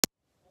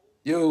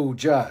Yo,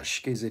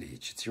 Josh,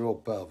 Kazarich, it's your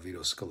old pal, Vito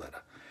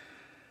Scaletta.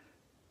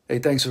 Hey,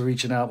 thanks for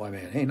reaching out, my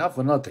man. Hey, not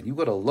for nothing. You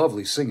got a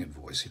lovely singing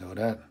voice, you know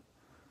that?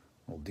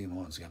 Old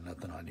Demon's got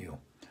nothing on you.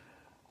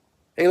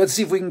 Hey, let's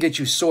see if we can get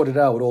you sorted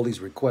out with all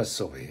these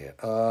requests over here.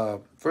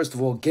 First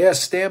of all, gas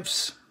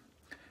stamps.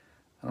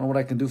 I don't know what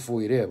I can do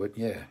for you there, but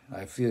yeah,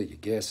 I feel you.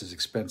 Gas is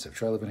expensive.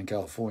 Try living in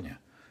California.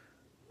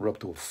 We're up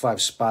to a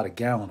 5 spot a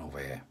gallon over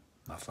here.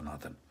 Not for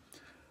nothing.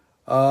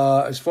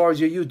 As far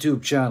as your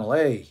YouTube channel,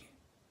 hey,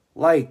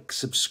 like,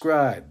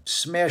 subscribe,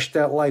 smash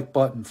that like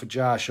button for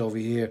Josh over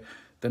here,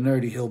 the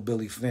Nerdy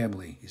Hillbilly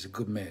family. He's a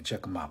good man.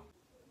 Check him out.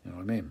 You know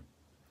what I mean?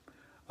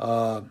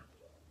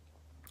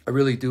 I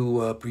really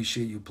do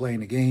appreciate you playing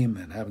the game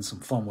and having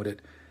some fun with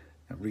it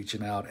and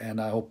reaching out.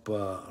 And I hope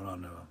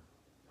around the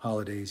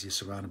holidays you're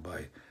surrounded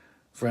by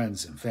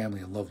friends and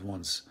family and loved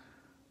ones.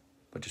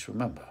 But just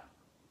remember,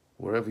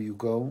 wherever you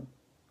go,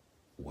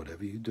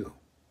 whatever you do,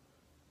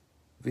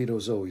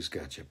 Vito's always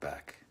got your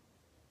back.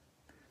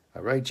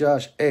 All right,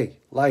 Josh? Hey,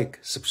 like,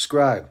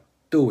 subscribe,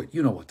 do it.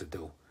 You know what to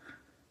do.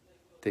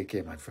 Take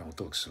care, my friend.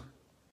 We'll talk soon.